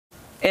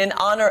In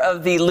honor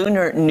of the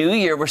Lunar New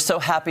Year, we're so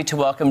happy to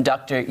welcome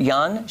Dr.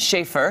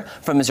 Yan-Schaefer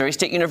from Missouri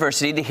State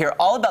University to hear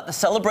all about the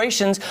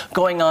celebrations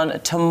going on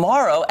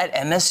tomorrow at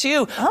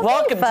MSU.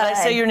 Welcome. Did I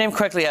say your name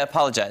correctly? I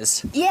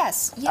apologize.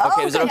 Yes.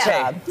 Okay, was it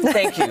okay?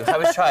 Thank you. I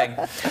was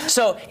trying.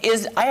 So,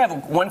 I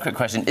have one quick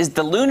question. Is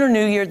the Lunar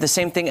New Year the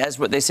same thing as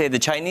what they say the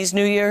Chinese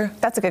New Year?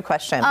 That's a good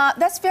question.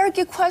 That's a very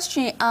good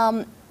question.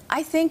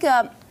 I think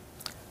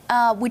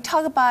we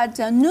talk about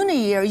Lunar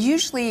Year.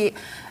 Usually,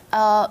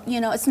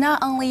 it's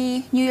not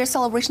only New Year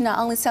celebration, not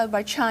only celebrated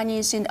by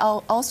Chinese, and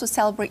also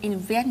celebrate in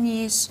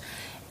Vietnamese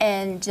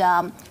and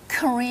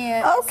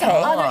Korean, and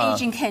other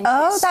Asian countries.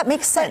 Oh, that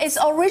makes sense. But it's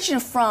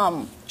originated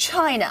from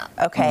China.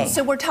 Okay.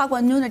 So we're talking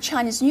about Lunar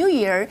Chinese New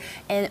Year,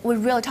 and we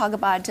really talk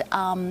about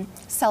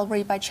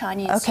celebrated by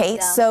Chinese. Okay,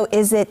 so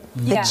is it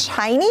the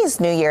Chinese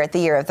New Year, the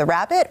Year of the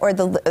Rabbit, or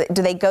do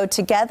they go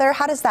together?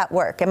 How does that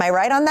work? Am I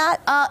right on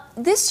that?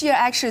 This year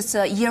actually is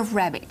the Year of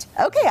Rabbit.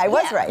 Okay, I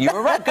was right. You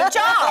were right. Good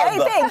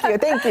job. Hey,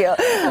 thank you.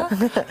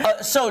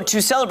 So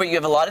to celebrate, you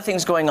have a lot of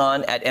things going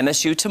on at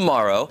MSU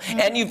tomorrow,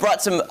 and you've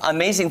brought some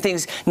amazing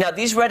things. Now,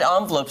 these red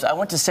envelopes, I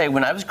want to say,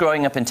 when I was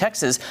growing up in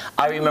Texas,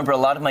 I remember a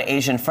lot of my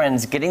Asian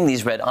friends getting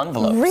these red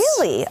envelopes.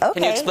 Really? Okay.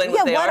 Can you explain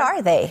what they are? What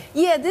are they?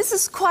 Yeah, this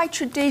is quite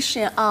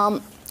tradition.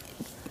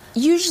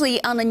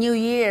 Usually on the New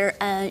Year,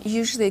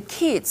 usually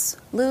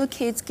little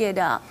kids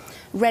get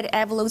red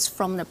envelopes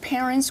from the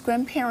parents,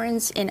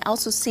 grandparents, and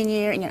also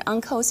senior and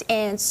uncles,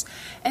 aunts,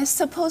 and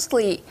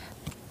supposedly,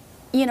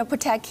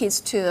 protect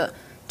kids to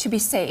be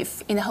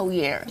safe in the whole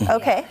year.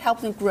 Okay.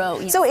 Help them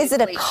grow. So is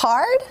it a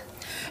card?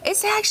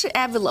 It's actually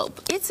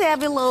envelope. It's an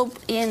envelope,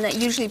 and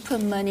usually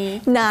put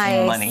money.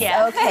 Nice. Money.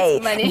 Yeah. Okay.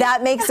 Money.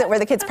 That makes it where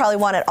the kids probably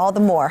want it all the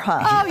more, huh?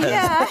 Oh,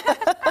 yeah.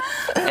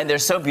 And they're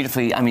so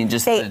beautifully,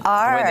 just the way they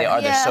are, Yeah.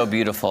 they're so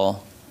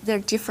beautiful. They're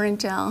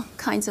different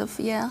kinds of,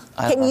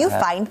 Can you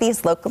find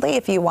these locally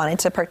if you wanted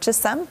to purchase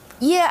some?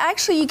 Yeah,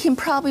 actually, you can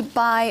probably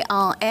buy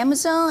on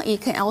Amazon. You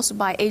can also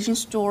buy Asian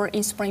store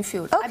in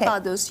Springfield. Okay. I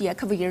bought those a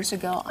couple years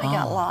ago. I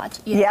got a lot.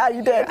 Yeah,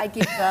 you did. I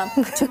give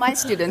to my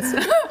students.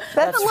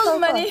 That's a little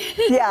money.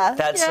 Yeah.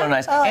 That's so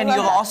nice. Oh, and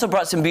you've also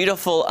brought some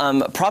beautiful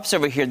props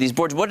over here, these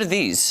boards. What are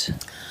these?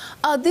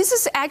 This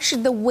is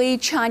actually the way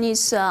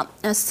Chinese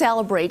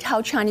celebrate,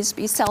 how Chinese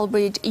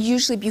celebrate.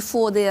 Usually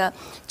before the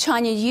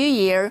Chinese New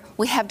Year,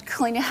 we have to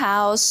clean the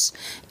house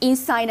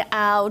inside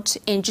out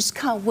and just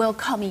kind of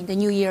welcoming the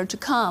New Year to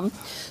come.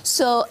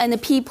 So, and the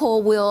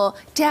people will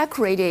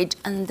decorate it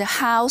and the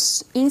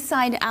house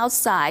inside and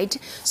outside.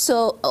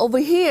 So over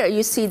here,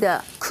 you see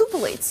the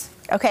cupolas.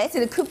 Okay. See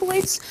the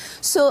cupolas?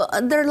 So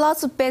there are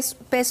lots of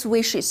best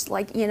wishes,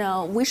 like,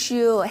 wish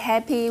you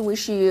happy,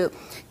 wish you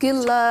good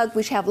luck,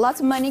 wish you have lots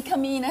of money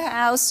coming in the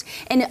house.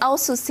 And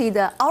also see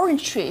the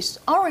orange trees.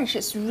 Orange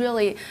is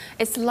really,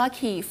 it's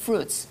lucky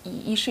fruits.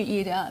 You should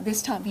eat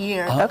this time of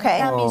year. Okay.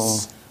 That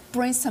means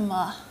bring some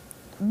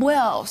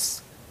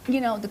wealth.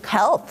 The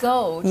health.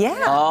 Gold.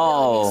 Yeah.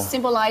 Oh.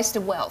 Symbolize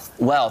the wealth.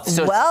 Wealth.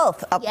 So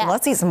Wealth. Yeah.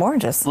 Let's eat some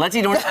oranges. let's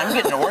eat orange. I'm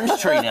getting an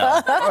orange tree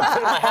now.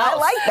 I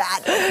like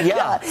that.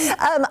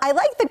 Yeah. I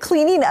like the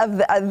cleaning of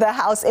the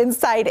house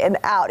inside and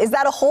out. Is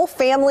that a whole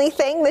family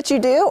thing that you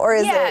do, or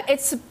is it? Yeah,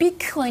 it's a big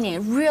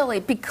cleaning, really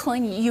big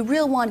cleaning. You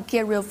really want to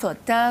get rid of the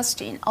dust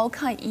and all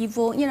kind of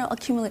evil,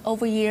 accumulate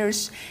over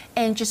years,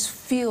 and just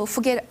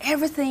forget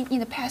everything in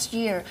the past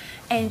year,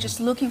 and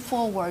just looking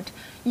forward,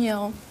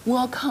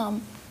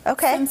 welcome.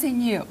 Okay. Something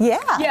new. Yeah.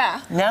 Yeah.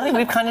 Natalie,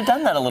 we've kind of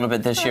done that a little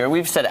bit this year.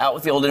 We've said out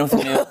with the old, in with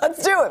the new.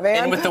 Let's do it,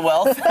 man. In with the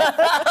wealth.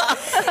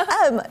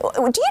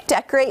 Do you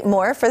decorate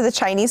more for the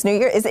Chinese New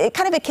Year? Is it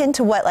kind of akin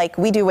to what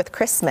we do with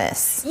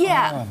Christmas?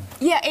 Yeah.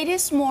 Yeah, it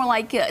is more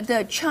like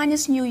the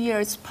Chinese New Year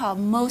is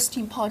probably most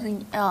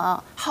important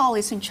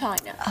holidays in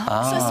China.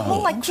 So it's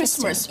more like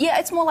Christmas. Yeah,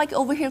 it's more like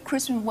over here,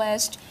 Christmas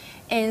West.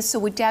 And so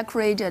we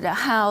decorated the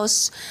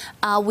house.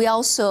 We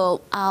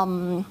also,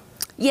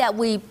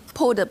 we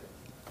put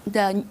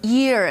the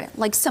year,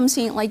 like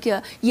something like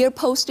a year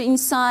poster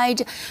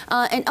inside.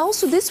 And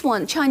also this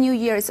one, Chinese New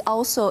Year, it's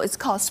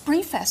called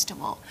Spring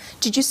Festival.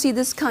 Did you see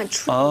this kind of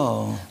tree?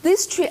 Oh.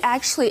 This tree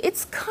actually,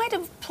 it's kind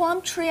of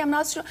plum tree, I'm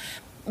not sure.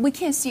 We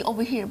can't see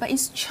over here, but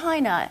it's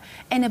China,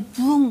 and it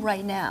blooms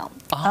right now.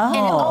 Oh.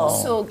 And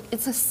also,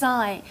 it's a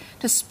sign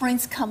the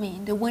spring's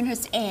coming, the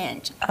winter's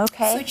end.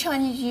 Okay. So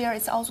Chinese Year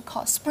is also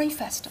called Spring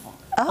Festival.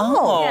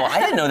 Oh, Yeah. I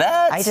didn't know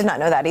that. I did not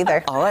know that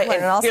either. All right,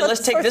 and here,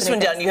 let's take this one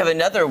down. You have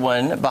another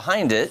one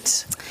behind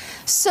it.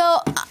 So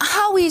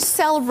how we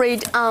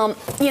celebrate,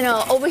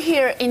 over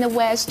here in the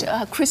West,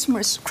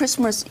 Christmas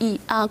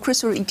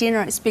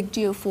dinner is a big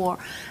deal for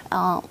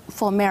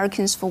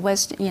Americans, for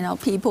West,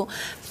 people.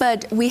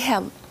 But we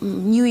have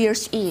New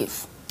Year's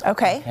Eve.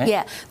 Okay.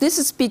 Yeah, this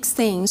is big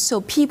thing.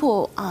 So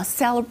people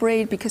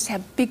celebrate because they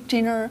have big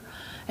dinner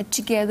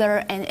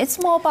together, and it's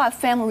more about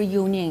family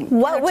reunion.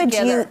 What would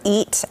you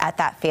eat at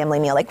that family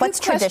meal? What's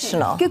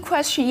traditional? Good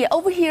question. Yeah,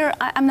 over here,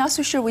 I'm not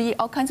so sure we eat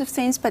all kinds of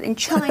things, but in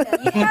China,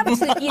 you have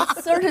to eat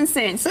certain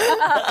things,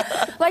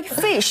 like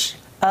fish.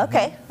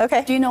 Okay.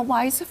 Okay. Do you know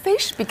why it's a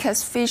fish?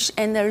 Because fish,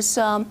 and there's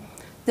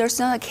there's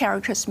another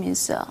characters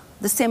means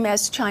the same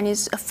as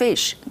Chinese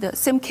fish, the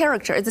same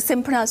character, the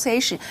same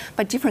pronunciation,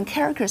 but different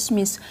characters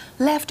means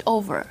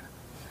leftover.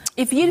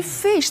 If you eat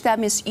fish, that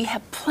means you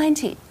have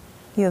plenty.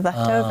 You have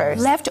leftovers.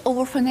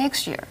 Leftover for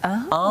next year.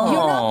 Oh.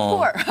 You're not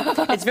poor.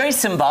 It's very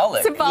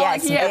symbolic.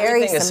 Yes, yeah. very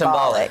Everything is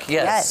symbolic.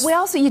 Yes. We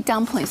also eat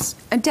dumplings.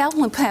 And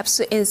dumpling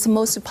perhaps is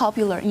most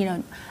popular,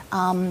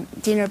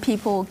 dinner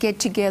people get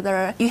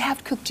together. You have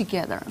to cook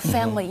together.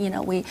 Family,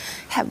 we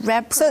have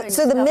wrap.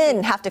 So the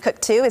men have to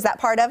cook too? Is that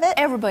part of it?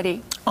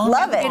 Everybody.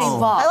 Love it. Get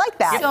involved. I like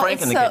that. Get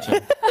Frank in the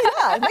kitchen.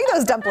 Yeah, make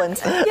those dumplings.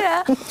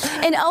 Yeah.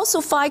 And also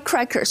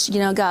firecrackers,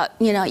 you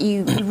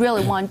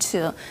really want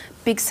to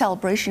big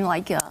celebration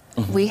like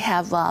we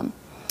have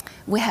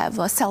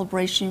a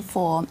celebration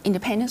for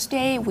Independence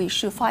Day. We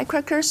shoot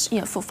firecrackers,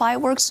 for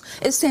fireworks.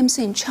 It's same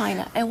thing in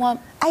China. And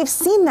I've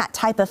seen that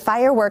type of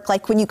firework,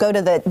 like when you go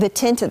to the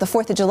tent at the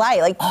 4th of July,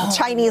 like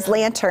Chinese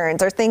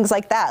lanterns or things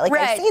like that. Like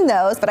I've seen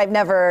those, but I've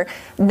never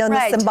known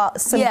the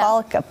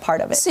symbolic part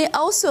of it. See,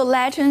 also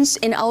lanterns,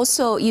 and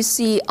also you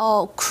see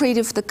all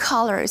creative. The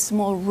color is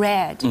more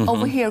red.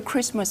 Over here,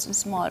 Christmas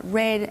is more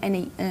red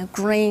and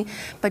green,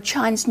 but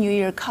Chinese New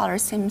Year color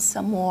seems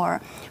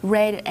more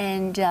red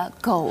and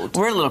gold.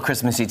 We're a little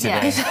Christmassy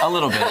today. A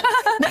little bit.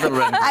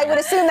 I would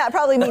assume that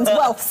probably means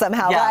wealth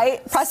somehow,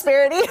 right?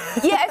 Prosperity.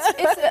 Yeah,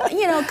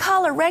 it's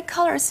color. Red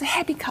color is a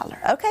happy color.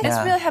 Okay.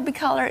 It's really happy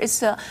color.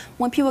 It's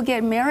when people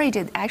get married,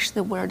 they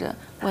actually wear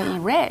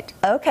in red.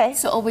 Okay.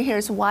 So over here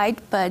is white,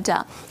 but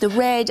the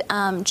red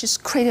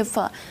just creates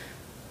a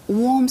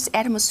warm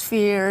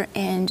atmosphere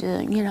and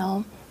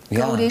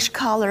goldish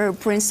color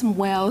brings some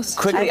wealth.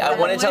 Quickly, I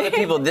want to tell the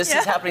people this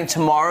is happening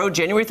tomorrow,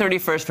 January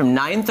 31st, from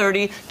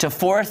 9:30 to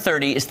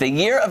 4:30. It's the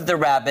Year of the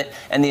Rabbit,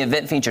 and the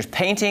event features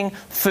painting,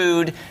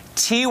 food,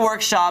 tea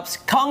workshops,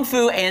 kung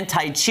fu and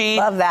tai chi.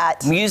 Love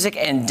that. Music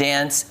and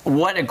dance.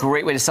 What a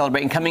great way to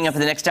celebrate. And coming up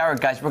in the next hour,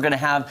 guys, we're going to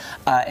have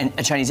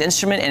a Chinese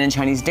instrument and a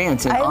Chinese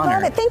dance in honor. I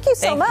love it. Thank you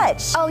so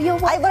much. Oh, you're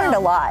welcome. I learned a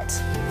lot.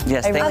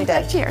 Yes, I really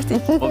did. Here.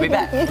 We'll be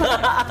back.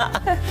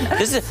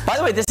 By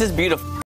the way, this is beautiful.